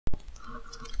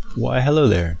Why, hello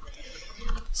there.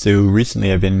 So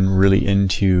recently I've been really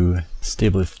into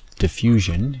Stable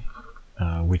Diffusion,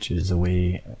 which is a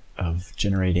way of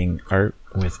generating art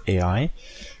with AI.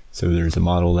 So there's a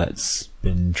model that's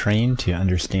been trained to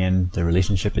understand the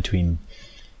relationship between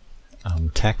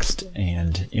text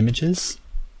and images,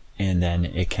 and then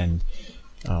it can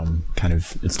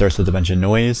it starts with a bunch of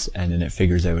noise, and then it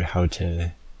figures out how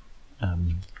to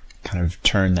kind of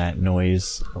turn that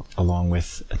noise along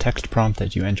with a text prompt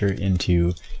that you enter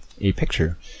into a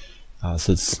picture.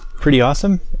 So it's pretty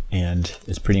awesome, and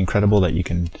it's pretty incredible that you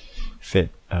can fit,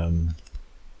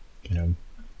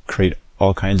 create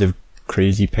all kinds of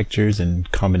crazy pictures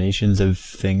and combinations of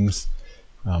things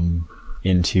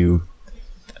into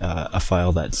a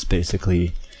file that's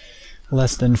basically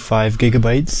less than 5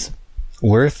 gigabytes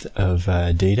worth of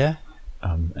data,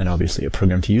 and obviously a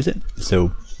program to use it.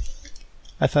 So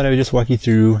I thought I would just walk you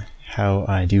through how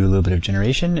I do a little bit of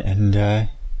generation and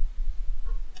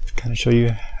kind of show you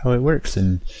how it works.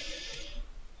 And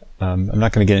I'm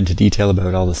not going to get into detail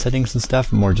about all the settings and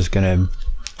stuff. I'm more just going to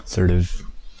sort of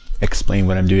explain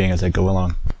what I'm doing as I go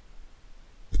along.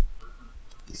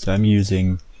 So I'm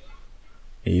using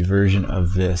a version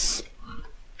of this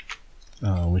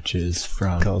which is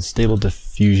called Stable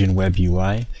Diffusion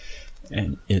Webui,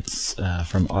 and it's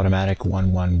from Automatic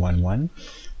 1111.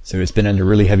 So it's been under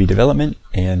really heavy development,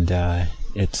 and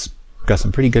it's got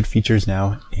some pretty good features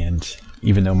now. And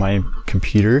even though my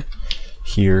computer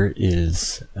here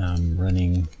is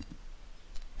running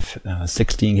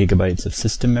 16 gigabytes of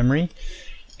system memory,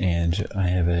 and I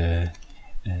have a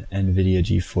NVIDIA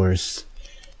GeForce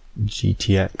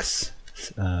GTX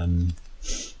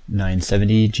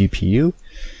 970 GPU,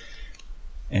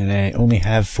 and I only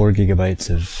have 4 gigabytes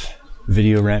of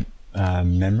video RAM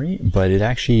memory, but it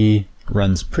actually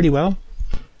runs pretty well.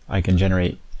 I can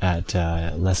generate at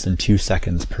less than 2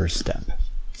 seconds per step.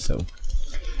 So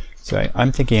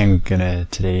I'm thinking I'm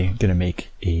today gonna make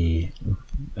a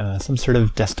some sort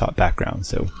of desktop background.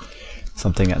 So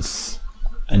something that's,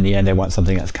 in the end, I want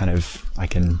something that's kind of, I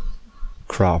can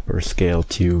crop or scale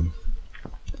to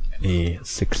a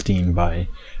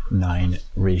 16:9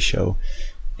 ratio,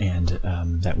 and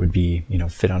that would be,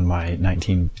 fit on my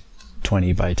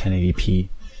 1920 by 1080p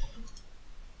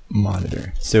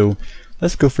monitor. So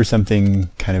let's go for something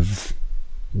kind of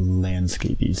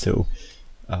landscapey. So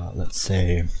let's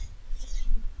say,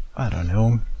 I don't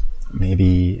know,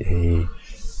 maybe a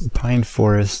pine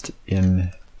forest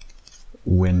in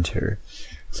winter.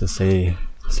 So say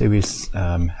we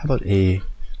how about maybe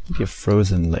a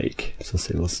frozen lake. So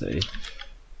we'll say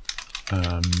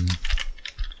a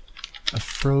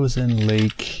frozen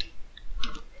lake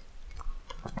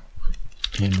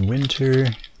in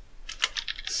winter,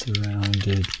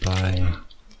 surrounded by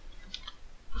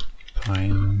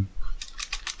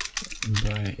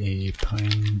a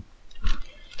pine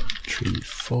tree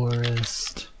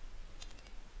forest,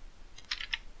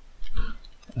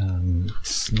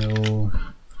 snow-capped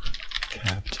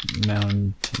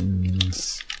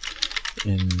mountains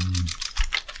in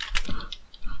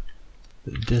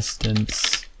the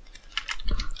distance,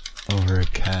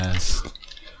 overcast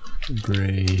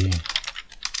gray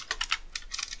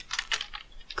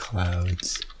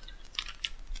clouds,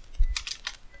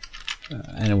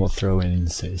 and we'll throw in,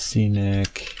 say,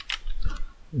 scenic,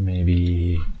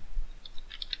 maybe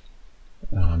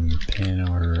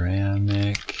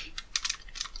panoramic,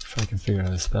 if I can figure out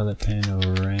how to spell it,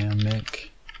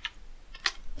 panoramic,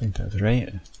 I think that's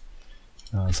right.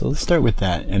 So let's start with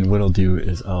that, and what I'll do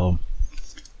is I'll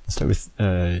start with,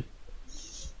 I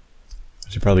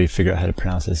should probably figure out how to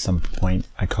pronounce it at some point.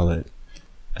 I call it,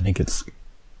 I think it's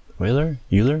Euler?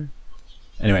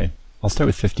 Anyway, I'll start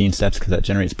with 15 steps because that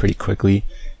generates pretty quickly,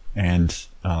 and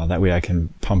that way I can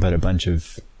pump out a bunch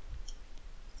of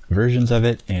versions of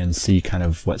it and see kind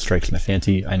of what strikes my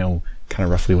fancy. I know kind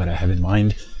of roughly what I have in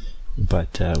mind,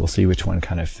 but we'll see which one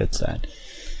kind of fits that.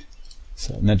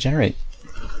 So now generate,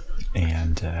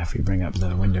 and if we bring up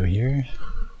the window here,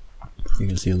 you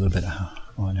can see a little bit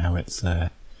on how it's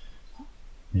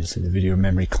you see the video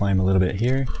memory climb a little bit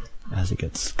here as it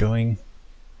gets going.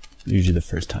 Usually the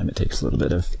first time it takes a little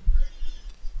bit of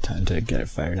time to get it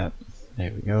fired up.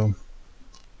 There we go.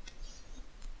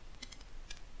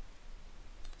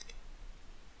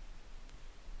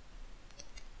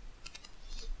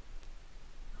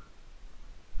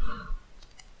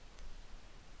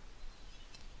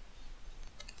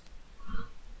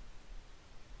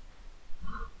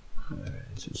 Alright,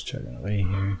 let's just chugging away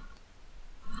here.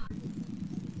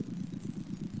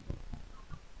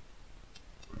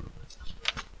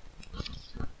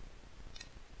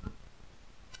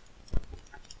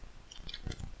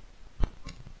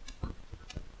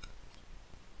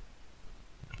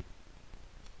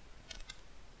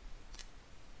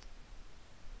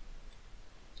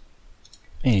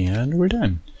 And we're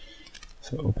done.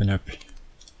 So open up,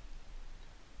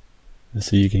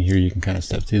 so you can kind of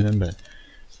step through them, but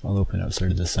I'll open up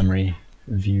sort of the summary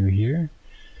view here.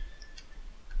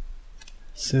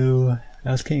 So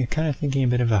I was kind of thinking a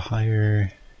bit of a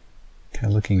higher, kind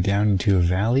of looking down into a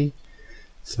valley.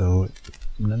 So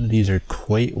none of these are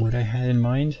quite what I had in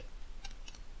mind.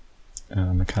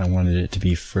 I kind of wanted it to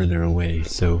be further away.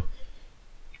 So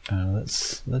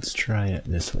let's try it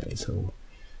this way. So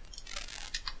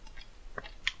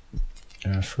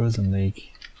frozen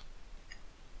lake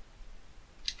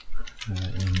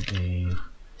in a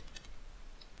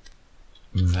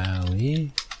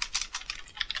valley.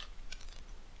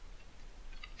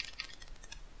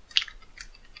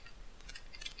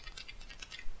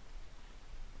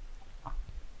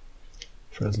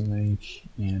 Frozen lake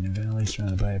in a valley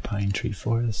surrounded by a pine tree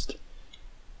forest.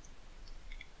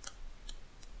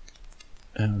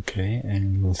 Okay,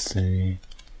 and we'll say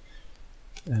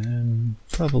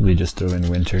probably just throw in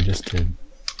winter, just to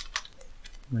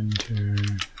winter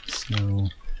snow,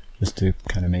 just to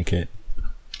kind of make it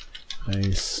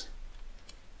nice,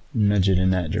 nudge it in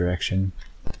that direction.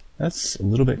 That's a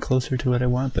little bit closer to what I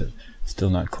want, but still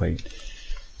not quite.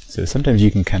 So sometimes you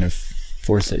can kind of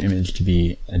force the image to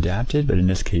be adapted, but in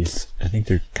this case I think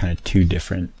they're kind of too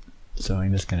different. So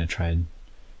I'm just going to try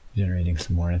generating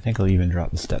some more. I think I'll even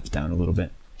drop the steps down a little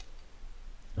bit.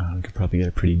 We could probably get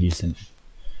a pretty decent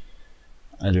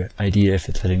idea if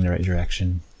it's heading the right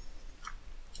direction.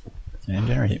 And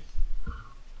generate.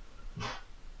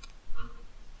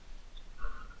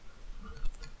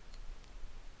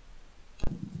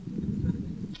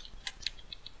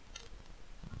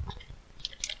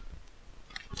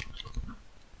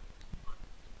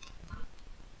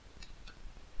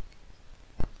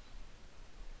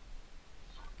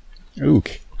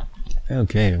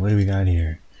 Okay, what do we got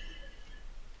here?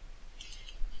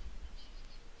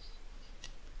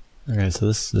 Okay, so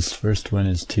this first one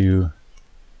is too,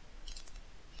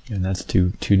 and that's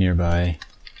too nearby.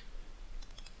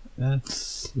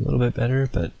 That's a little bit better,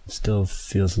 but still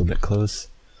feels a little bit close.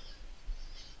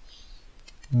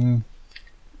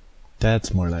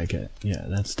 That's more like it. Yeah,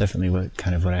 that's definitely what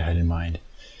I had in mind.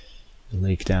 The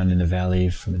lake down in the valley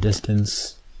from a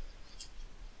distance.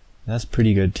 That's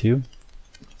pretty good too.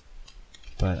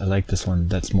 But I like this one.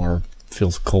 That's more,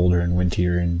 feels colder and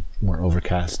windier and more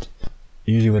overcast.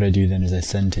 Usually what I do then is I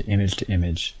send to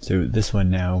image. So this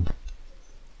one now,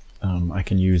 I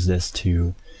can use this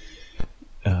to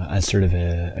as sort of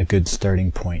a good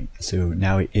starting point. So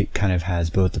now it kind of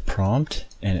has both the prompt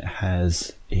and it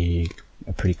has a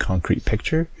pretty concrete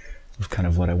picture of kind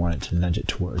of what I want it to nudge it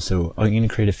towards. So I'm going to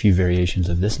create a few variations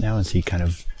of this now and see kind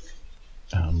of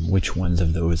which ones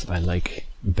of those I like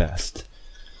best.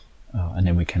 And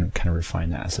then we can kind of refine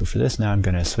that. So for this now I'm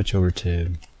going to switch over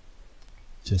to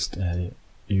just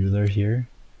Euler here,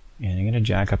 and I'm going to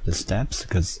jack up the steps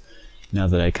because now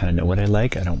that I kind of know what I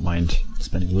like, I don't mind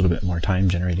spending a little bit more time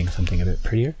generating something a bit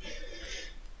prettier.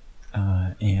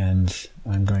 And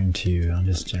I'll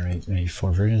just generate maybe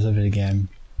 4 versions of it again.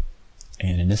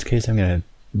 And in this case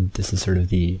this is sort of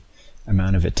the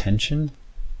amount of attention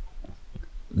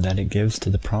that it gives to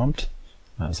the prompt.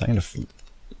 So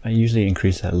I usually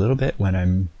increase that a little bit when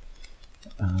I'm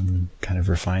kind of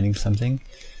refining something.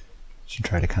 Should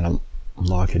try to kind of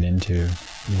lock it into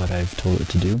what I've told it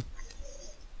to do.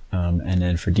 And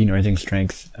then for denoising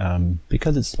strength,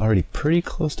 because it's already pretty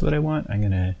close to what I want, I'm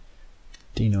going to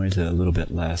denoise it a little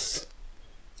bit less.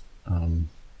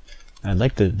 I'd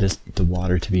like the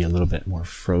water to be a little bit more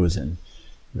frozen,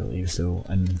 really. So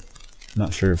I'm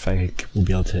not sure if I will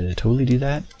be able to totally do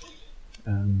that.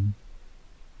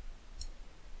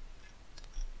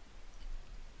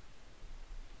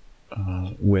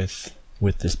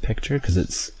 With this picture, because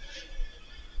it's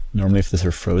normally, if this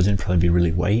were frozen, it'd probably be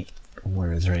really white,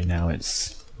 whereas right now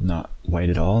it's not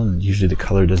white at all, and usually the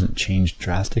color doesn't change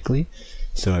drastically.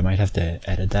 So I might have to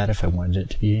edit that if I wanted it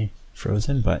to be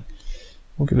frozen, but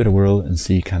we'll give it a whirl and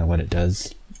see kind of what it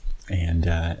does, and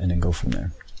then go from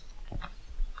there.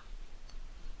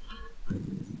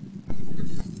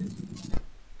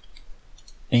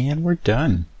 And we're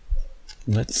done.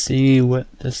 Let's see what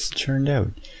this turned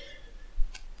out.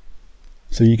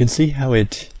 So you can see how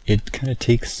it kind of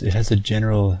takes, it has a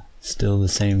general, still the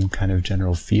same kind of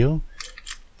general feel,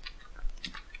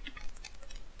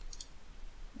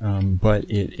 but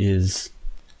it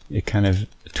kind of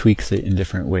tweaks it in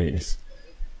different ways.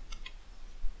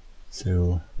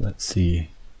 So let's see,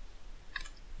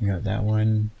 we got that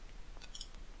one,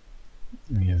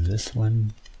 we have this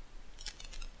one,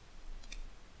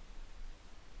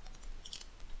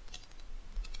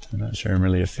 I'm not sure I'm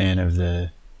really a fan of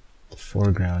the the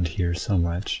foreground here so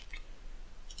much.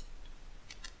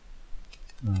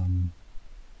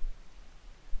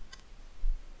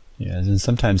 Yeah, and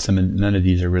sometimes none of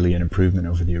these are really an improvement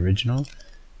over the original.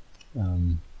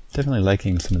 Definitely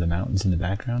liking some of the mountains in the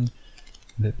background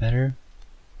a bit better.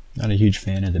 Not a huge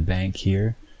fan of the bank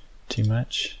here too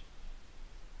much.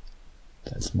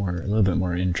 That's a little bit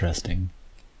more interesting.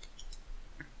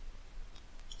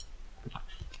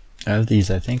 Out of these,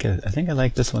 I think I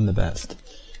like this one the best.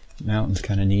 Mountain's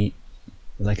kind of neat.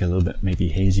 I like it a little bit maybe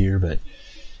hazier, but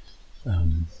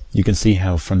you can see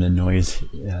how from the noise,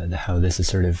 how this is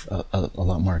sort of a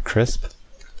lot more crisp.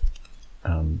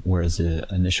 Whereas the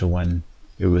initial one,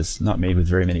 it was not made with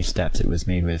very many steps. It was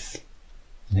made with,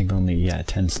 I think, only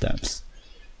 10 steps.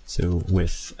 So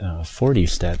with 40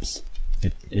 steps,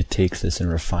 it takes this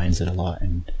and refines it a lot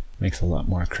and makes it a lot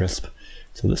more crisp.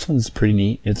 So this one's pretty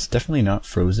neat. It's definitely not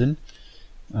frozen,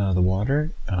 the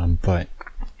water, but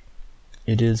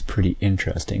it is pretty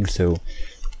interesting. So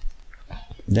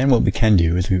then what we can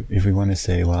do is, if we want to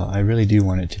say, well, I really do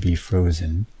want it to be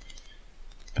frozen,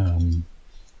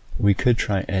 we could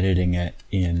try editing it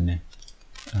in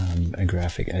a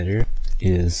graphic editor.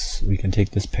 We can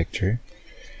take this picture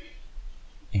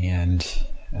and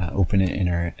open it in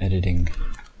our editing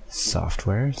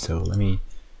software. So let me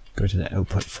go to the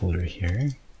output folder here.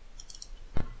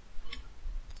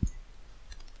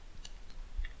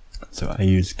 So I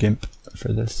use Gimp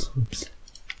for this. Oops.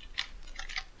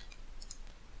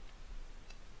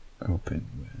 Open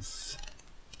with,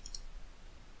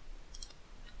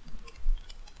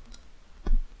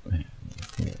 and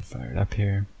fire it up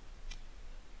here.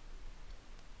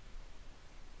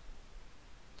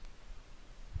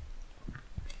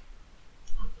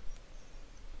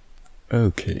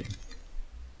 Okay.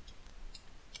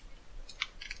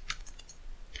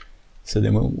 So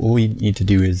then what we need to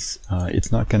do is,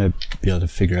 it's not going to be able to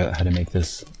figure out how to make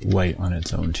this white on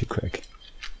its own too quick.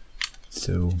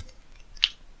 So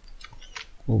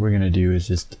what we're going to do is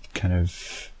just kind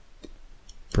of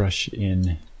brush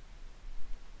in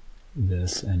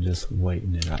this and just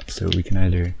whiten it up. So we can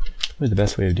either, probably the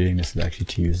best way of doing this is actually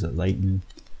to use the lighten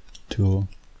tool.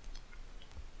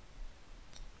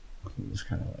 Just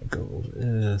kind of like go over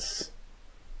this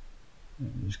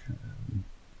and just kind of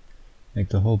make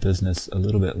the whole business a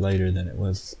little bit lighter than it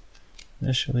was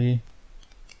initially.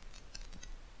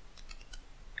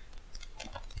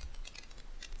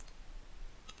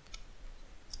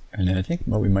 And then I think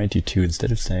what we might do too,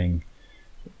 instead of saying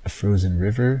a frozen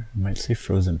river, we might say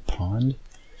frozen pond,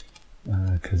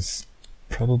 because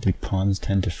probably ponds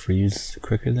tend to freeze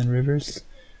quicker than rivers,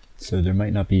 so there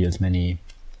might not be as many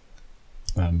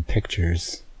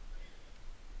pictures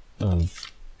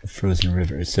of frozen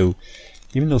rivers. So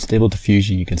even though stable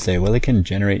diffusion, you can say, well, it can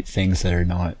generate things that are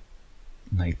not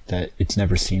like that. It's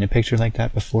never seen a picture like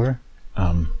that before.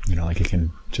 You know, like it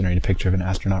can generate a picture of an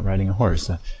astronaut riding a horse.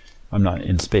 I'm not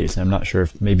in space, and I'm not sure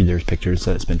if maybe there's pictures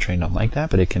that it's been trained on like that,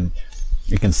 but it can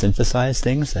synthesize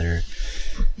things that are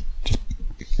just,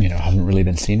 you know, haven't really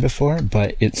been seen before,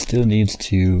 but it still needs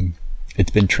to,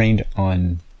 it's been trained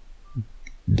on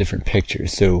different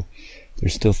pictures, so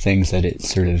there's still things that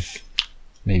it's sort of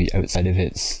maybe outside of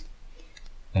its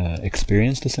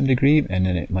experience to some degree, and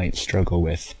then it might struggle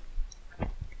with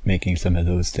making some of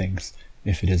those things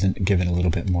if it isn't given a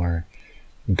little bit more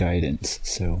guidance.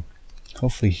 So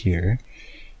hopefully here,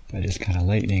 by just kind of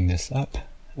lightening this up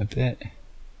a bit,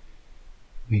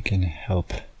 we can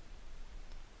help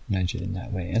nudge it in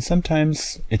that way. And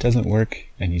sometimes it doesn't work,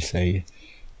 and you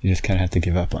just kind of have to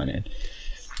give up on it.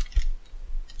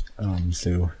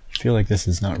 So I feel like this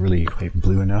is not really quite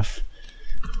blue enough,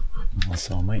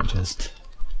 so I might just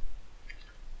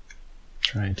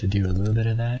try to do a little bit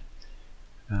of that.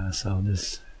 So I'll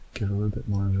just give a little bit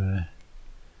more of a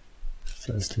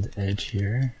fuzz to the edge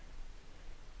here.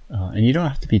 And you don't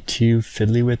have to be too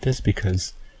fiddly with this,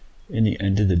 because in the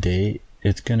end of the day,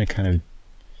 it's going to kind of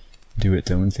do its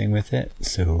own thing with it.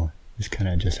 So you kind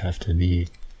of just have to be,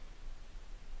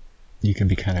 you can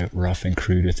be kind of rough and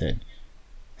crude with it,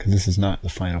 because this is not the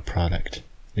final product.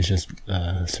 It's just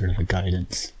sort of a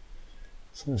guidance.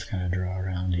 So let's kind of draw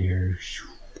around here.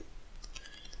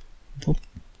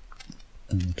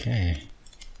 Okay.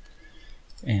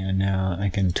 And now I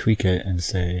can tweak it and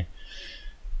say,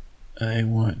 I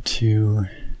want to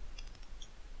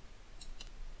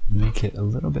make it a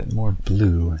little bit more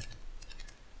blue.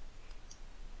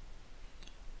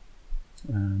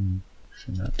 I'm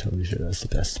not totally sure that's the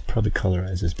best. Probably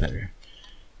colorize is better.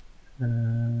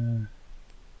 Colorize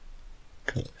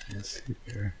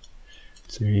here.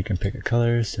 So here you can pick a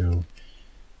color. So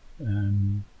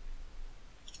in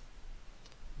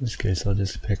this case, I'll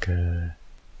just pick a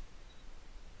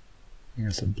I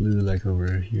guess a blue like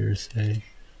over here, say,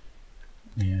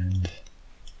 and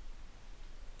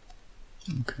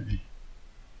okay.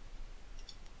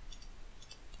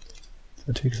 So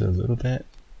it takes a little bit.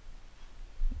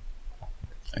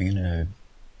 I'm gonna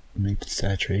make the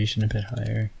saturation a bit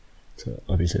higher. So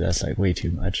obviously that's like way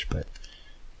too much, but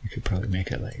you could probably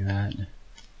make it like that.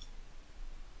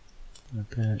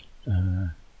 A bit.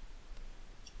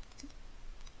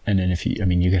 And then if you, I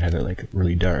mean, you could have it like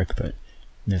really dark, but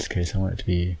in this case I want it to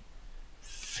be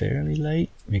fairly light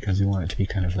because we want it to be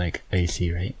kind of like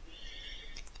icy, right?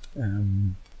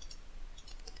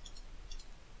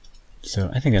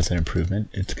 So I think that's an improvement.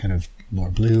 It's kind of more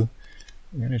blue.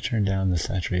 I'm going to turn down the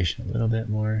saturation a little bit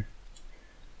more,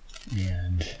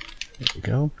 and there we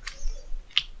go.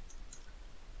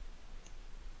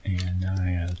 And now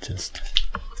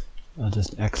I'll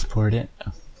just export it.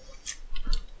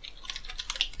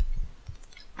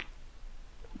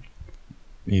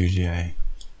 Usually I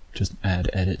just add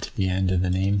edit to the end of the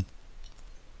name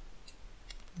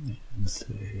and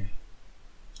say,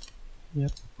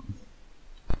 yep.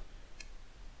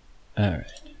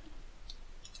 Alright.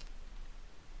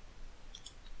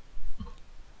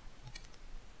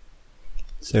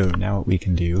 So now what we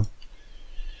can do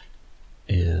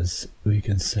is we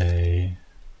can say,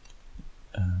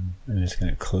 I'm just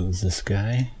going to close this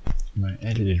guy, my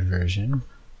edited version,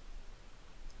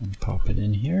 and pop it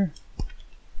in here.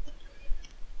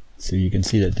 So you can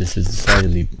see that this is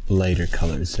slightly lighter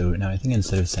colors. So now I think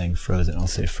instead of saying frozen, I'll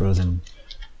say frozen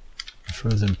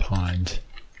pond,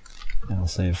 and I'll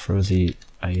say frozy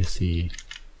icy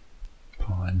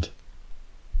pond,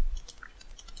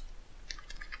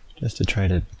 just to try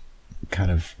to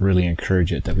kind of really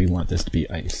encourage it that we want this to be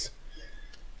ice.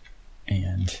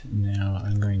 And now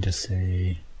I'm going to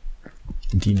say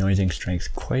denoising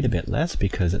strength quite a bit less,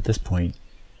 because at this point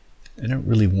I don't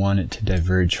really want it to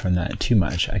diverge from that too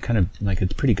much. I kind of like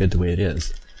it's pretty good the way it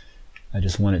is. I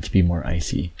just want it to be more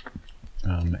icy.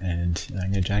 And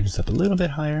I'm going to jack this up a little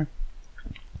bit higher,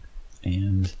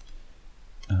 and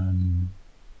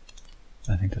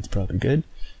I think that's probably good,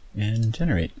 and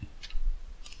generate.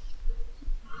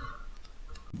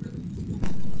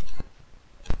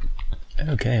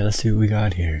 Okay, let's see what we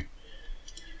got here.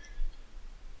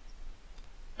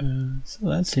 So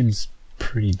that seems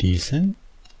pretty decent.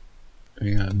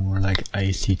 We got more like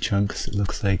icy chunks, it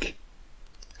looks like,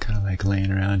 kind of like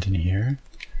laying around in here.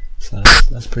 So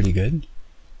that's pretty good.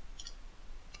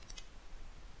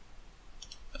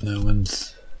 That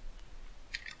one's,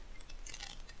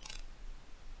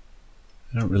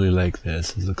 I don't really like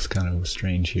this. It looks kind of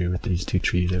strange here with these two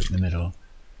trees out in the middle.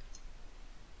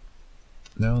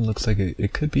 That one looks like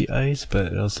it could be ice,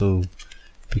 but also,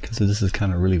 because this is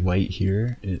kind of really white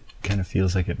here, it kind of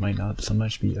feels like it might not so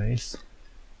much be ice.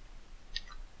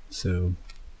 So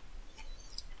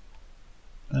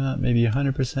I'm not maybe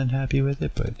 100% happy with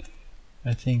it, but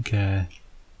I think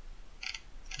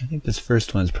this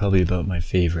first one's probably about my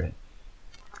favorite.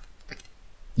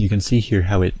 You can see here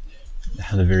how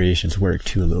the variations work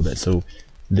too a little bit. So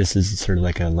this is sort of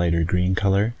like a lighter green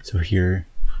color. So here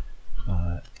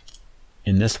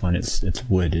in this one it's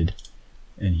wooded,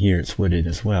 and here it's wooded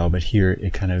as well, but here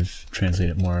it kind of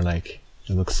translates it more like,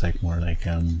 it looks like more like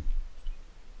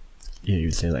yeah, you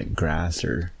would say like grass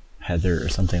or heather or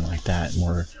something like that,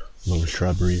 more low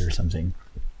shrubbery or something,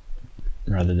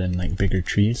 rather than like bigger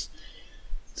trees.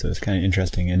 So it's kind of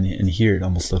interesting, and here it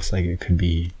almost looks like it could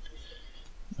be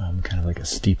kind of like a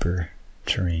steeper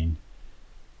terrain.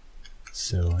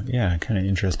 So yeah, kind of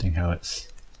interesting how it's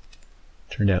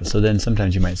turned out. So then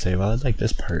sometimes you might say, well, I like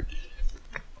this part.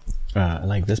 I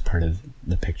like this part of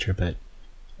the picture, but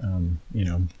you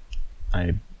know,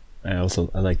 I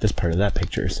like this part of that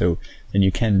picture. So then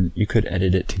you could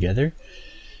edit it together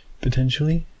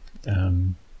potentially.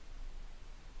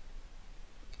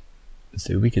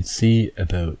 So we could see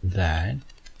about that.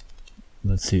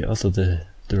 Let's see. Also, the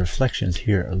reflections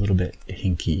here are a little bit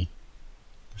hinky.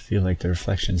 I feel like the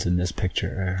reflections in this picture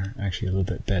are actually a little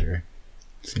bit better.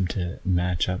 Seem to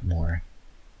match up more.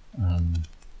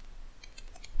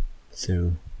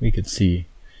 So we could see.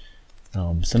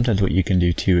 Sometimes what you can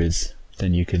do too is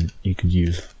then you could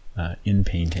use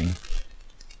inpainting.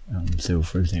 So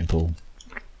for example,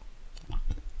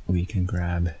 we can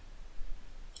grab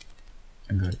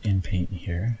and go to inpaint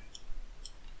here.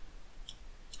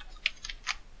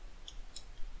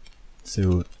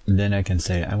 So then I can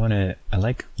say I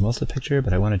like most of the picture,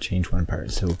 but I want to change one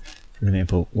part. So for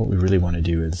example, what we really want to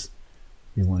do is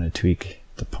we want to tweak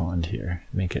the pond here,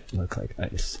 make it look like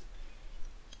ice.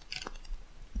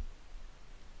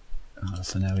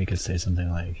 So now we could say something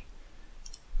like,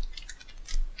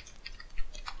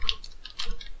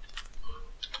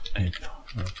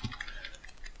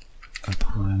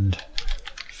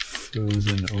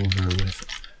 frozen over with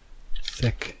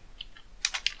thick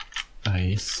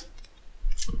ice.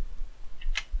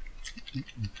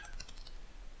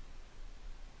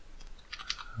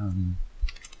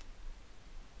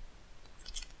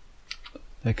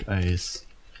 Thick ice,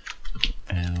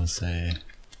 and we'll say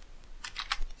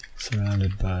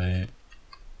surrounded by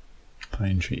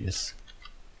pine trees.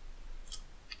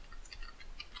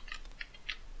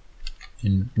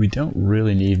 And we don't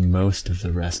really need most of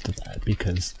the rest of that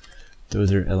because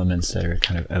those are elements that are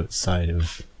kind of outside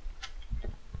of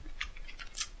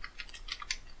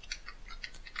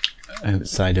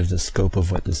the scope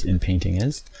of what this inpainting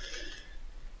is.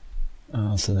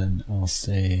 So then I'll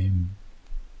say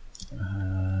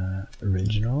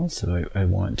original. So I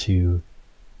want to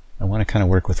kind of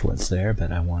work with what's there,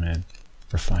 but I want to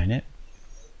refine it.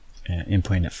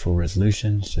 Inpaint at full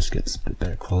resolution just gets a bit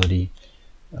better quality.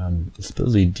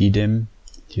 Supposedly tedium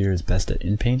here is best at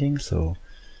inpainting, so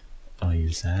I'll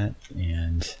use that.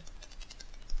 And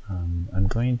I'm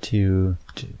going to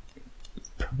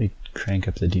probably crank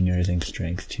up the denoising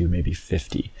strength to maybe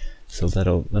 50. So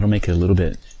that'll make it a little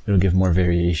bit. It'll give more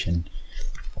variation.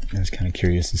 I was kind of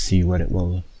curious to see what it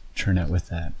will turn out with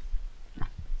that.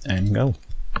 And go.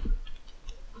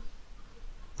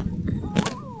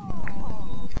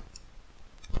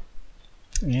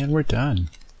 And we're done.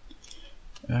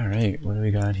 Alright, what do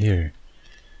we got here?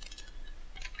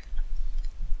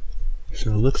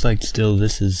 So it looks like still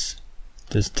this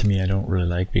to me I don't really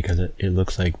like because it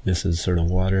looks like this is sort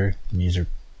of water and these are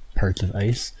parts of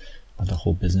ice. I want the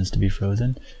whole business to be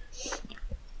frozen.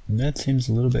 And that seems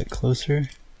a little bit closer.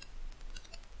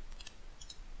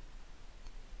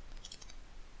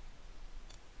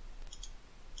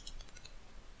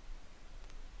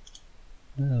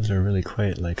 Those are really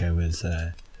quite like I was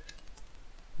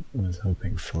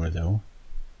hoping for, though.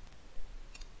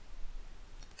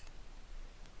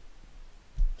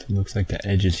 So it looks like the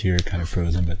edges here are kind of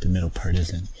frozen, but the middle part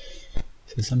isn't.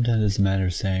 So sometimes it's a matter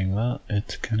of saying, well,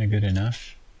 it's kind of good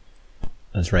enough.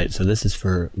 That's right, so this is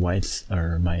for whites,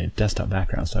 or my desktop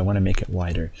background, so I want to make it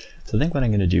wider. So I think what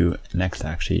I'm going to do next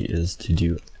actually is to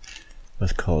do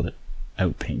what's called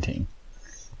outpainting.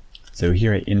 So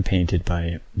here I inpainted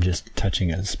by just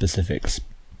touching a specific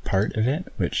part of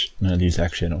it, which none of these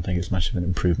actually I don't think is much of an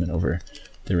improvement over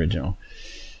the original.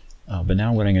 But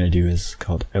now what I'm going to do is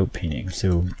called outpainting.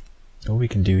 So what we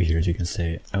can do here is you can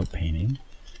say outpainting,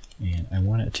 and I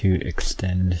want it to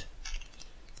extend.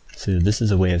 So this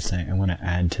is a way of saying I want to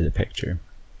add to the picture.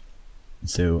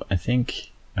 So I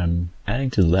think adding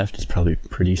to the left is probably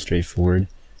pretty straightforward.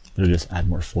 It'll just add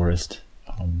more forest.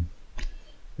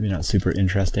 Maybe not super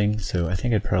interesting, so I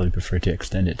think I'd probably prefer to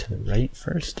extend it to the right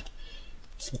first.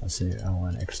 So let's say I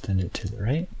want to extend it to the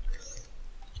right.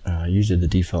 Usually the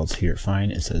defaults here are fine.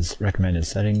 It says recommended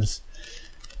settings,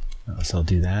 so I'll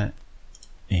do that.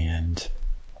 And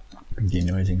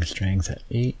denoising strength at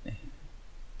 8.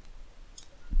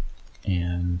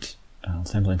 And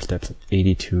sampling steps at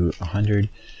 80 to 100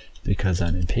 because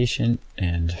I'm impatient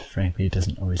and frankly it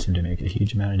doesn't always seem to make a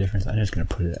huge amount of difference. I'm just going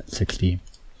to put it at 60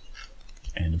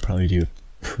 and probably do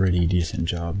a pretty decent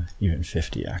job, even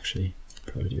 50 actually.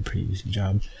 Probably do a pretty decent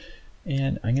job.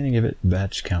 And I'm going to give it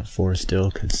batch count 4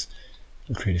 still because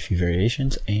it'll create a few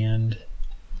variations, and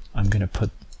I'm going to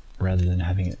put, rather than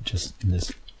having it just in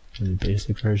this really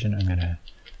basic version, I'm going to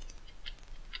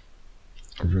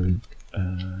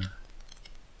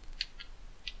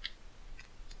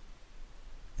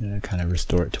kind of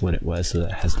restore it to what it was so that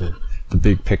it has the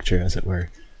big picture, as it were,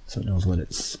 so it knows what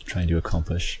it's trying to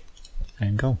accomplish.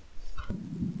 And go.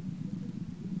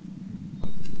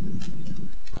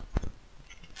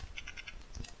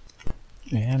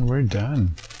 And we're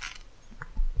done.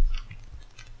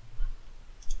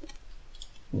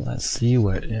 Let's see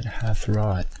what it hath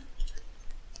wrought.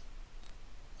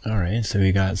 Alright, so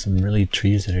we got some really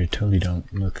trees that are totally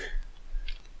don't look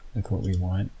like what we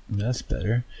want. That's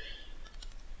better.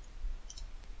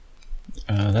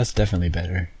 That's definitely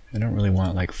better. I don't really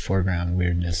want like foreground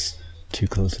weirdness too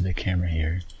close to the camera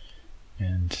here.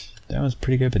 And that one's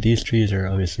pretty good, but these trees are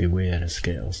obviously way out of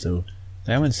scale, so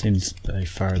that one seems by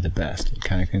far the best. It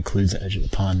kind of concludes the edge of the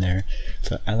pond there,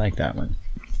 so I like that one.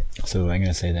 So I'm going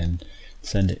to say then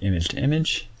send image to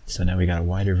image. So now we got a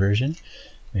wider version.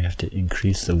 We have to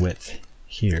increase the width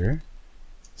here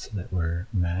so that we're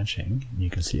matching. You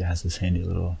can see it has this handy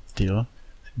little deal.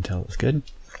 You can tell it's good.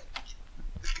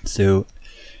 So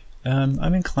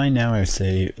I'm inclined now, I would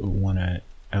say, want to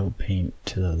outpaint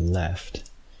to the left.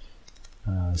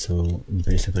 So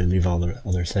basically leave all the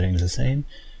other settings the same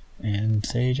and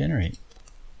say generate.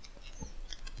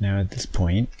 Now at this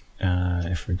point,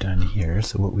 if we're done here,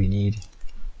 so what we need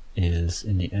is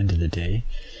in the end of the day,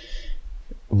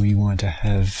 we want to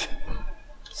have,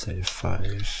 say,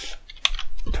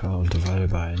 512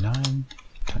 divided by 9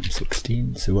 times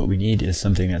 16. So what we need is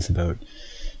something that's about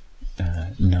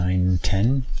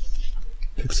 910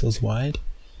 pixels wide.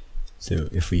 So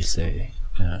if we say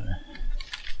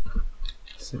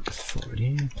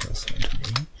 640 plus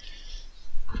 128,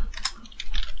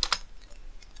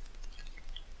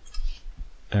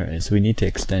 alright, so we need to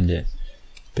extend it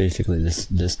basically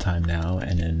this time now,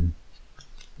 and then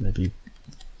maybe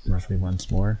roughly once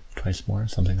more, twice more,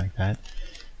 something like that.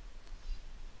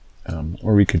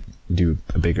 Or we could do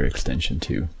a bigger extension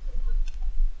too.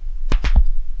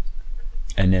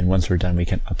 And then once we're done, we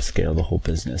can upscale the whole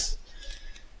business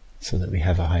so that we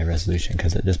have a high resolution,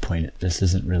 because at this point this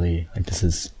isn't really like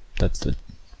that's the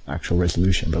actual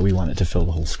resolution, but we want it to fill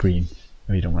the whole screen.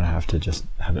 We don't want to have to just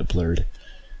have it blurred.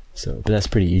 So, but that's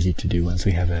pretty easy to do once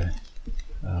we have a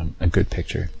good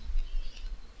picture.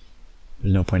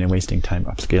 There's no point in wasting time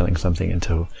upscaling something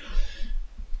until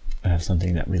I have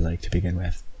something that we like to begin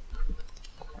with.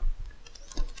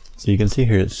 So you can see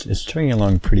here it's turning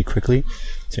along pretty quickly.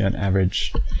 So on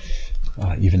average,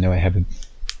 even though I have a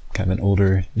kind of an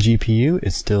older GPU,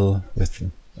 it's still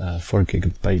with 4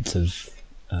 gigabytes of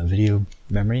video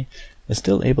memory. It's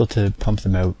still able to pump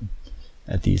them out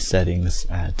at these settings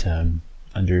at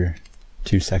under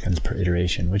 2 seconds per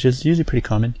iteration, which is usually pretty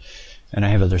common. And I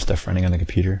have other stuff running on the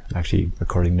computer. I'm actually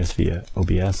recording this via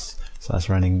OBS, so that's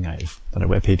running. I've got a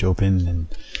web page open and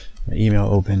my email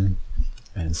open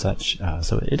and such,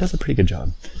 so it does a pretty good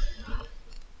job.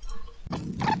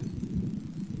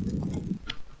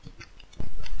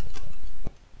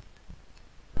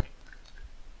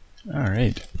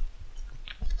 Alright,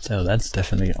 so that's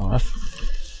definitely off.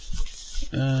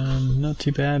 Not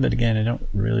too bad, but again, I don't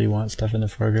really want stuff in the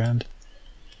foreground.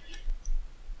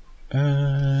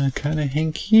 Kind of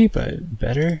hinky, but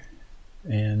better.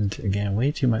 And again,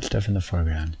 way too much stuff in the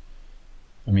foreground.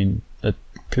 I mean, that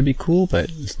could be cool, but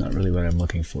it's not really what I'm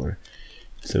looking for.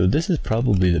 So this is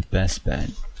probably the best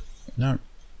bet. Not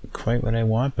quite what I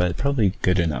want, but probably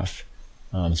good enough.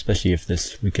 Especially if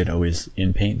we could always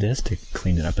inpaint this to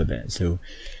clean it up a bit. So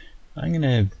I'm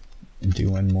gonna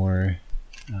do one more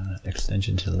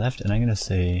extension to the left, and I'm gonna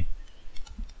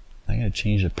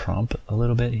change the prompt a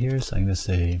little bit here. So I'm gonna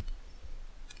say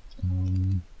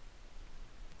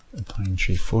a pine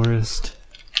tree forest,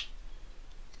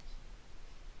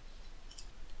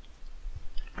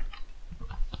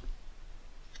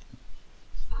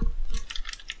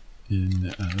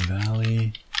 in a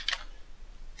valley,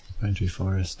 pine tree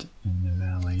forest in the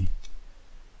valley,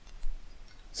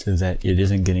 so that it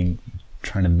isn't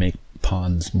trying to make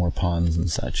more ponds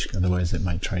and such, otherwise it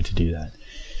might try to do that.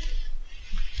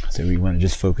 So we want to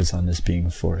just focus on this being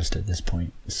a forest at this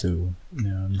point. So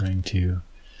now I'm going to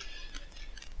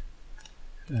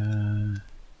do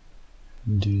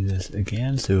this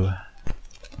again. So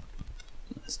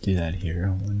let's do that here.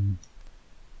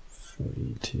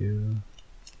 142.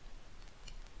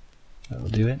 That'll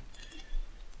do it.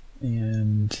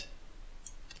 And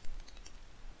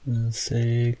let's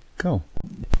say go.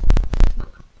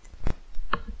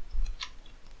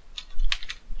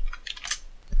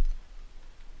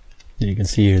 You can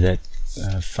see here that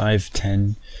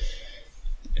 510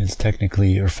 is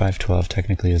technically, or 512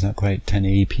 technically is not quite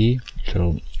 1080p,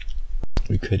 so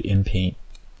we could inpaint,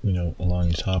 along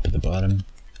the top of the bottom,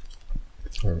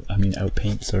 or I mean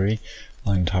outpaint, sorry,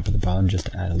 along the top of the bottom, just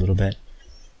to add a little bit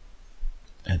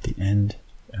at the end.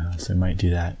 So I might do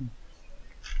that.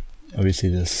 Obviously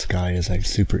the sky is like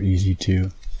super easy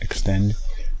to extend,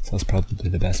 so that's probably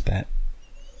the best bet.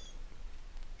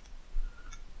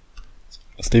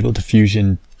 Stable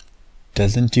diffusion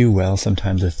doesn't do well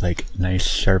sometimes with like nice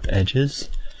sharp edges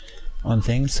on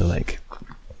things. So like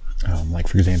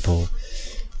for example,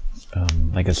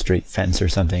 like a straight fence or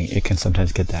something, it can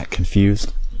sometimes get that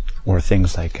confused. Or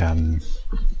things like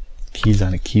keys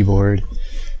on a keyboard,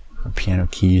 or piano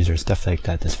keys, or stuff like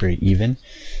that that's very even.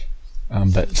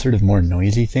 But sort of more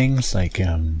noisy things like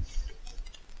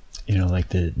like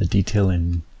the detail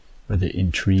in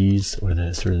trees, or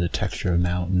the sort of the texture of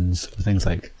mountains, or things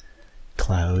like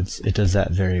clouds, it does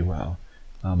that very well.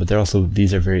 But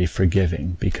these are very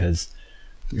forgiving, because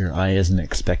your eye isn't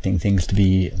expecting things to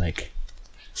be like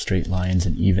straight lines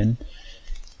and even.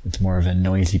 It's more of a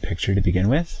noisy picture to begin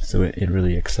with, so it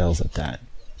really excels at that.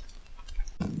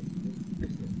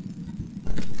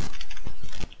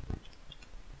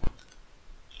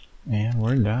 And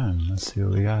we're done. Let's see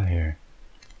what we got here.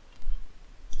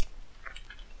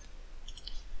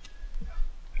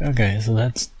 Okay, so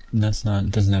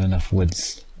doesn't have enough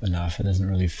width enough. It doesn't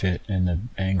really fit, and the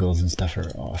angles and stuff are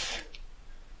off.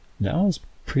 that one's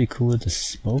pretty cool with the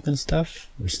smoke and stuff,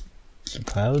 or some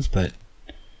clouds, but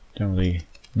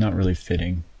not really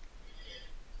fitting.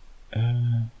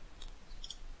 Yeah,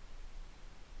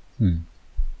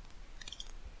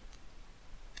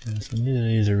 so neither of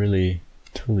these are really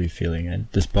totally feeling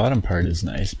it. This bottom part is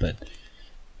nice, but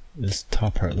this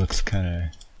top part looks kind of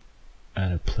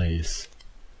out of place.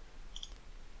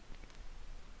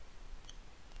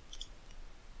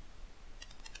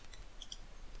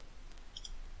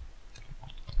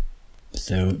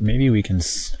 So maybe we can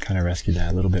kind of rescue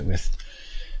that a little bit with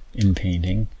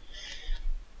inpainting.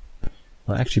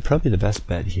 Well, actually, probably the best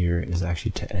bet here is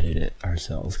actually to edit it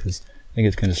ourselves, because I think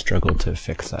it's going to struggle to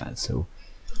fix that. So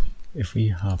if we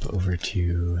hop over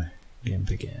to Gimp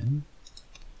again,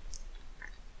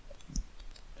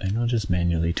 and I'll just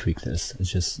manually tweak this. It's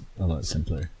just a lot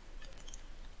simpler.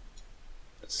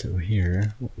 So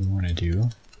here, what we want to do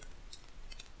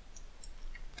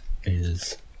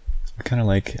is, I kind of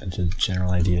like the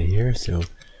general idea here. So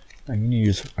I'm going to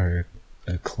use our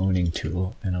cloning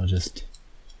tool, and I'll just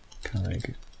kind of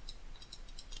like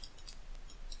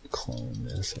clone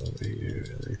this over here,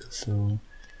 like so.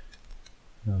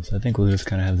 So I think we'll just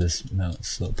kind of have this mount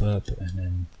slope up, and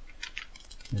then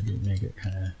maybe make it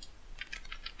kind of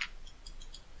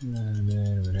a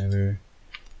bit or whatever.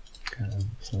 Kind of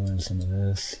throw in some of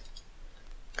this,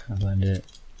 kind of blend it,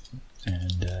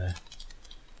 and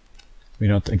we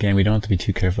don't have to be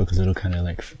too careful because it'll kind of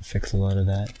like fix a lot of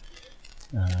that.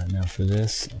 Now for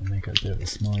this, I'll make a bit of a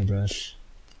smaller brush.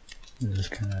 We'll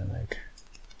just kind of like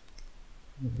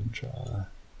draw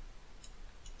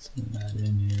some of that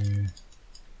in here.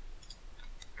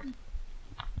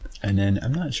 And then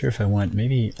I'm not sure if I want,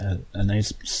 maybe a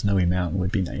nice snowy mountain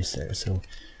would be nice there. So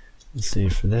let's see,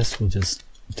 for this we'll just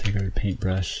take our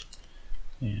paintbrush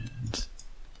and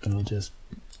we'll just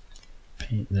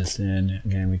paint this in.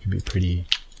 Again, we can be pretty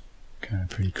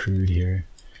crude here.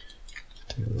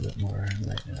 Take a little bit more,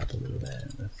 lighten it up a little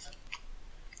bit with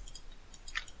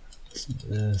some of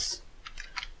this.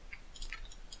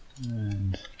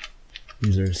 And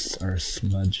use our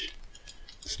smudge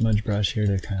brush here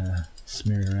to kind of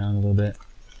smear it around a little bit.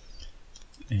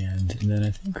 And then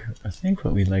I think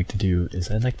what we'd like to do is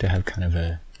I'd like to have kind of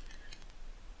a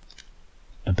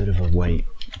bit of a white,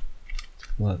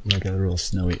 well, like a real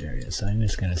snowy area. So I'm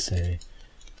just gonna say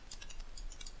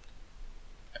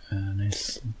a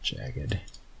nice jagged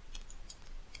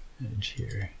edge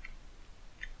here.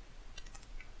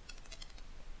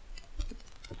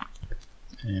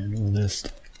 And we'll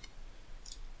just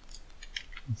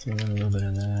throw in a little bit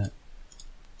of that.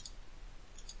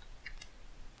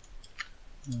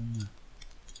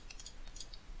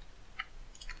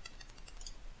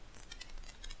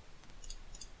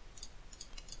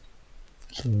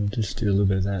 So we'll just do a little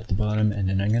bit of that at the bottom, and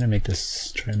then I'm going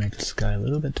to try to make the sky a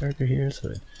little bit darker here so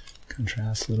it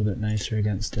contrasts a little bit nicer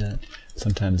against it.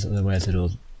 Sometimes otherwise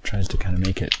it'll tries to kind of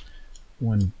make it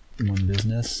one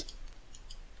business.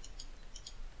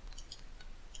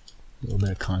 A little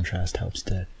bit of contrast helps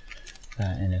to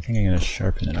that, and I think I'm going to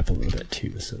sharpen it up a little bit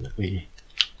too so that we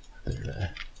have a bit of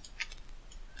a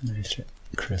nice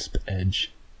crisp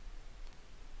edge.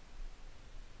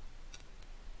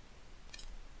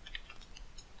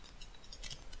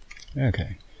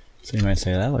 Okay, so you might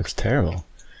say that looks terrible.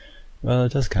 Well,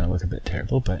 it does kind of look a bit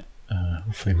terrible, but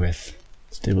hopefully with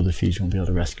Stable Diffusion we'll be able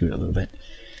to rescue it a little bit.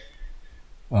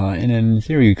 And in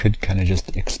theory we could kind of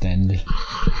just extend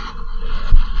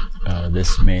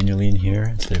this manually in here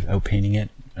instead of outpainting it,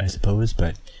 I suppose,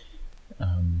 but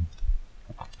and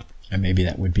maybe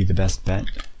that would be the best bet.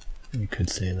 We could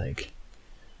say like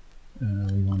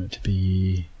we want it to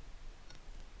be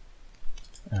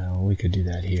we could do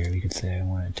that here. We could say I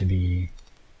want it to be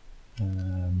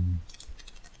 9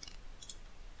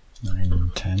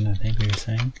 and 10, I think we were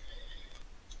saying.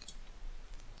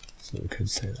 So we could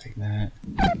say like that.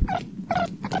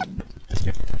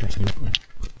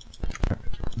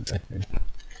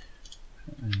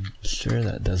 I'm sure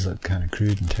that does look kind of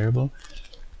crude and terrible,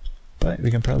 but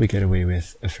we can probably get away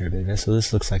with a fair bit of this. So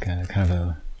this looks like a kind of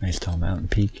a nice tall mountain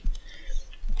peak.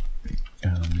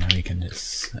 Now we can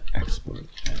just export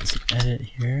as an edit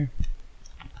here,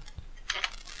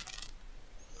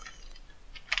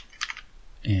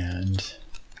 and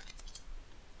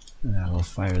now we'll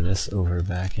fire this over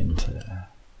back into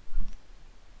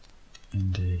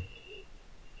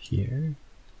here.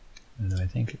 Although I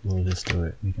think we'll just throw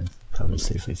it. We can probably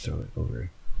safely throw it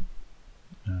over.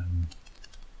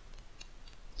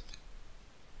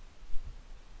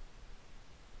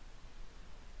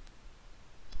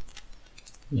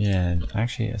 Yeah,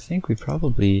 actually I think we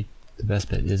probably, the best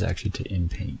bet is actually to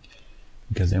inpaint.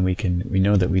 because then we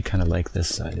know that we kind of like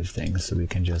this side of things, so we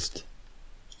can just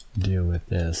deal with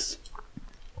this.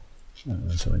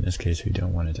 So in this case, we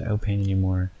don't want it to outpaint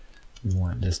anymore. We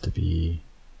want this to be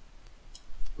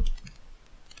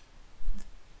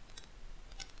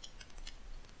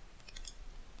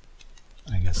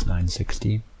I guess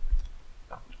 960.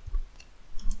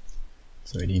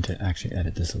 So we need to actually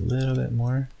edit this a little bit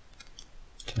more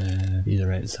to be the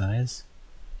right size.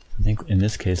 I think in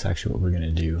this case, actually what we're going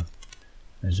to do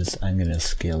is just, I'm going to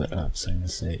scale it up. So I'm going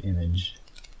to say image.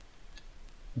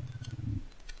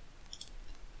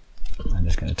 I'm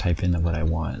just going to type in what I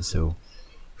want. So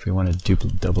if we want to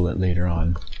double it later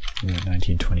on, we want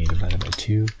 1920 divided by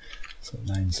 2, so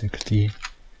 960.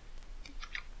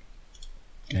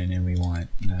 And then we want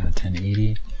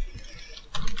 1080.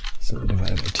 So we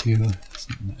divide by 2, so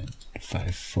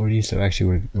 540. So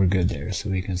actually we're good there. So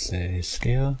we can say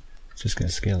scale. It's just going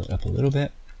to scale it up a little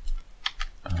bit.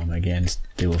 Again,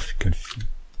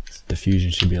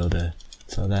 Diffusion should be able to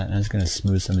saw that. And I'm just going to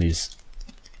smooth some of these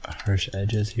harsh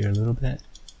edges here a little bit,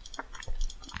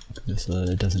 just so that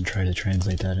it doesn't try to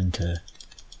translate that into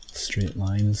straight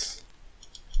lines.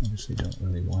 Obviously don't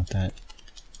really want that.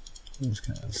 I'm just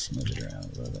going to smudge it around a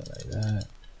little bit like that.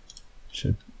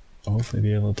 Should hopefully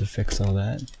be able to fix all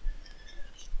that.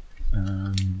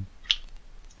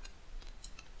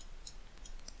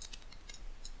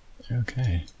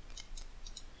 Okay.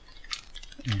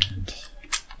 And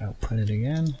output it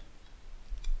again.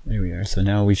 There we are. So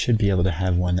now we should be able to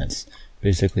have one that's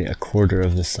basically a quarter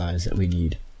of the size that we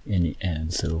need in the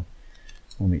end. So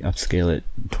when we upscale it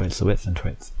twice the width and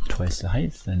twice the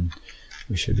height, then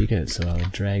we should be good. So I'll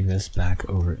drag this back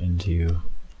over into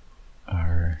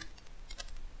our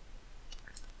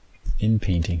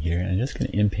inpainting here, and I'm just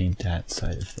going to inpaint that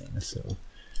side of things. So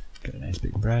get a nice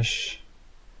big brush,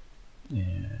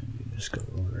 and you just go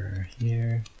over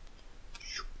here.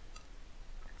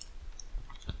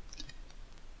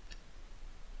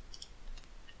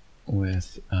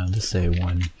 With just say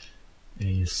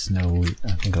a snowy,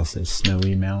 I think I'll say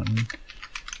snowy mountain.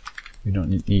 We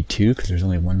don't need two because there's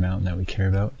only one mountain that we care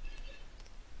about.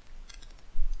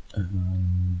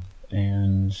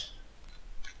 And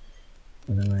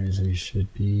otherwise we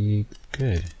should be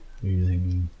good. We're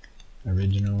using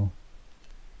original,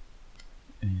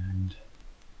 and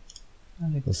I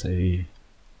think we'll say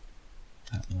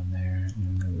that one there,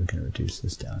 and we're going to reduce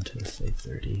this down to say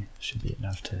 30. Should be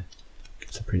enough to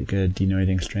get a pretty good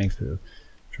denoising strength. We'll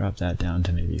drop that down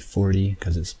to maybe 40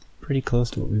 because it's pretty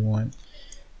close to what we want,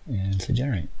 and say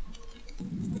generate.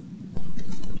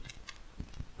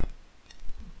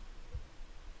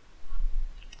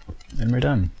 And we're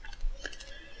done.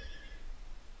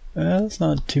 That's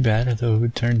not too bad, although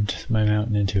it turned my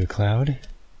mountain into a cloud.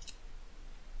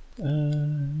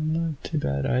 Not too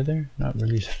bad either. Not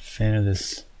really a fan of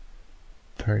this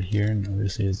part here, and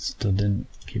obviously it still didn't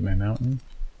keep my mountain.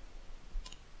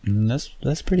 And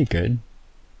that's pretty good.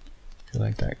 I feel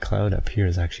like that cloud up here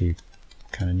is actually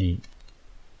kind of neat.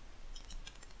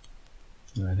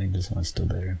 But I think this one's still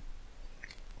better.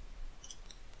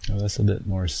 Oh, that's a bit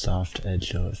more soft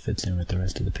edge, so it fits in with the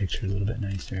rest of the picture a little bit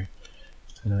nicer.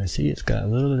 Although I see it's got a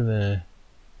little bit of a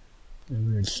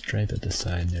weird stripe at the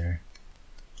side there.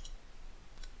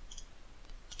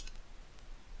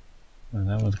 Well,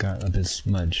 that one's got a bit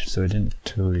smudged, so it didn't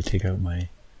totally take out my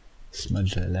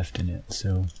smudge that I left in it.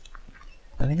 So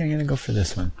I think I'm gonna go for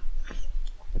this one.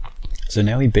 So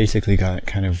now we basically got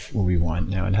kind of what we want.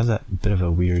 Now it has that bit of a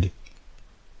weird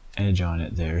edge on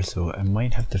it there, so I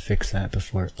might have to fix that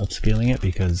before upscaling it,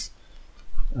 because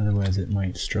otherwise it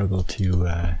might struggle to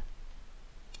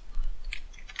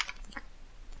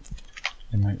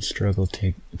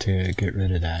get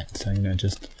rid of that. So I'm gonna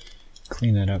just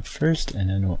clean that up first, and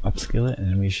then we'll upscale it, and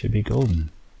then we should be golden.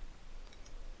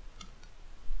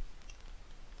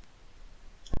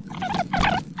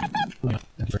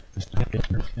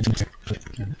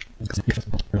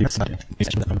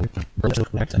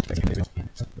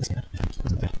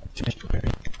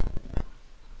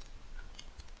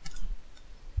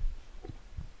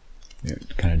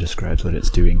 It kind of describes what it's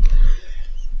doing.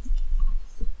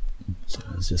 So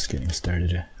it's just getting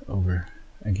started over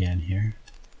again here.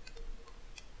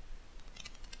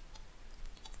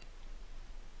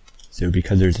 So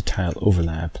because there's a tile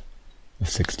overlap of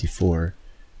 64,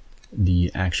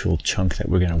 the actual chunk that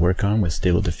we're going to work on with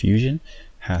Stable Diffusion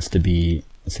has to be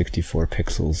 64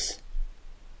 pixels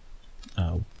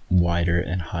wider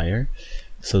and higher,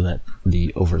 so that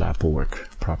the overlap will work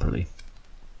properly.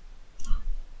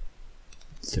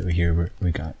 So here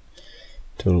we got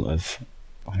a total of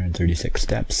 136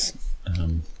 steps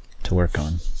to work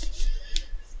on.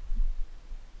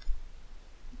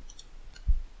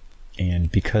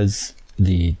 and because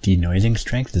the denoising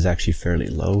strength is actually fairly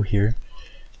low here,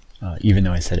 even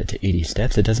though I set it to 80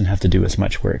 steps, it doesn't have to do as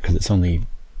much work because it's only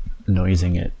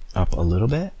noising it up a little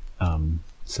bit.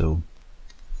 So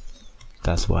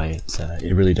that's why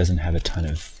it really doesn't have a ton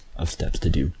of steps to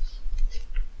do.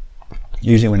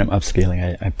 Usually when I'm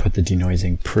upscaling, I put the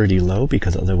denoising pretty low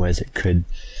because otherwise it could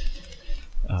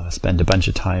spend a bunch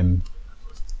of time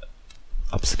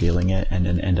upscaling it and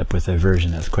then end up with a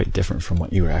version that's quite different from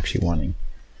what you were actually wanting.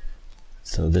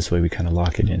 So this way we kind of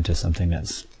lock it into something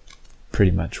that's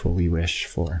pretty much what we wish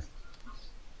for.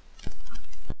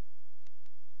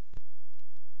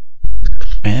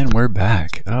 And we're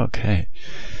back. Okay.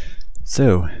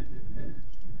 So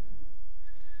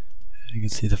you can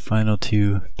see the final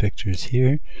two pictures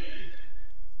here.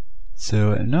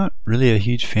 So I'm not really a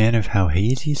huge fan of how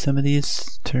hazy some of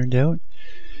these turned out.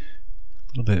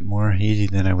 A little bit more hazy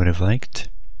than I would have liked.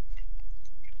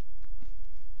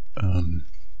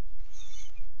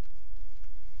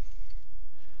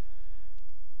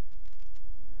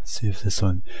 See if this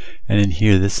one, and in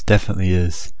here this definitely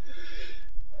is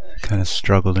kind of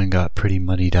struggled and got pretty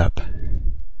muddied up.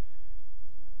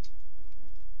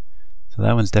 So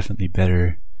that one's definitely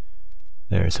better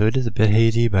there. So it is a bit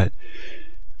hazy, but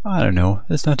I don't know,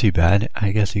 it's not too bad.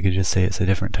 I guess you could just say it's a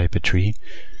different type of tree.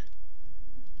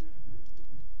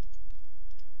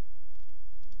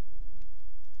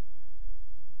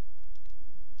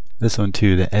 This one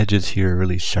too, the edges here are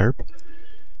really sharp,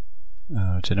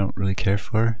 which I don't really care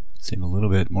for. Seem a little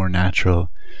bit more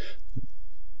natural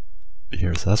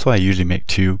here, so that's why I usually make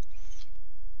two.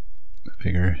 I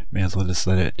figure may as well just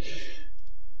let it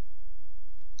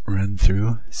run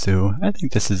through. So I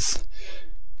think this is,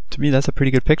 to me, that's a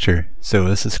pretty good picture. So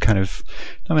this is kind of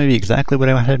not maybe exactly what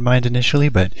I had in mind initially,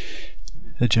 but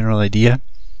the general idea.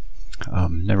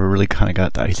 Never really kind of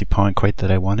got the icy pond quite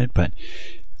that I wanted, but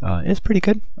it's pretty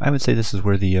good. I would say this is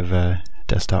worthy of a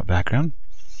desktop background.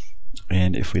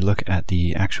 And if we look at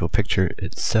the actual picture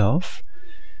itself,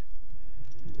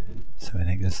 so I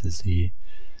think this is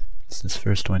this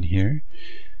first one here.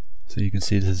 So you can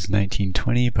see this is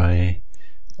 1920 by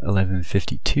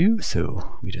 1152.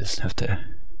 So we just have to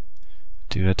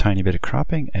do a tiny bit of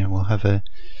cropping, and we'll have a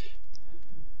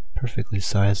perfectly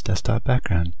sized desktop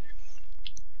background.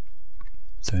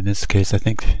 So in this case, I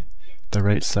think the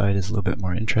right side is a little bit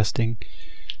more interesting.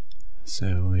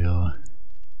 So we'll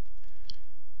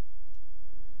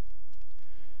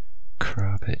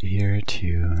crop it here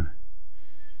to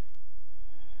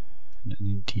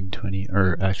 1920,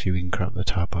 or actually we can crop the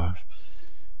top off.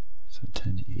 So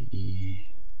 1080.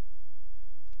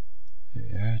 There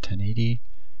we are, 1080.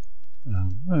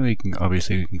 Well, we can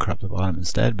crop the bottom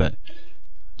instead, but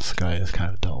the sky is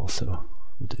kind of dull, so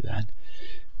we'll do that.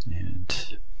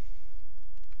 And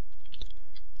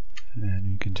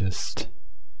we can just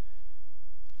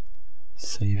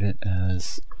save it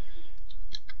as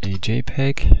a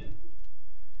JPEG.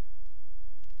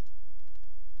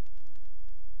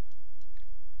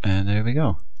 And there we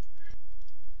go.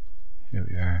 Here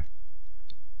we are.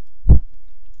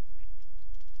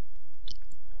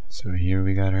 So here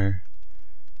we got our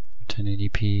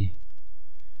 1080p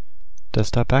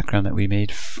desktop background that we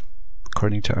made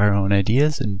according to our own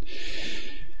ideas, and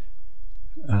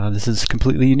this is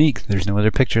completely unique. There's no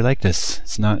other picture like this.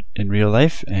 It's not in real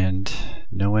life, and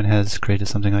no one has created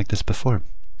something like this before.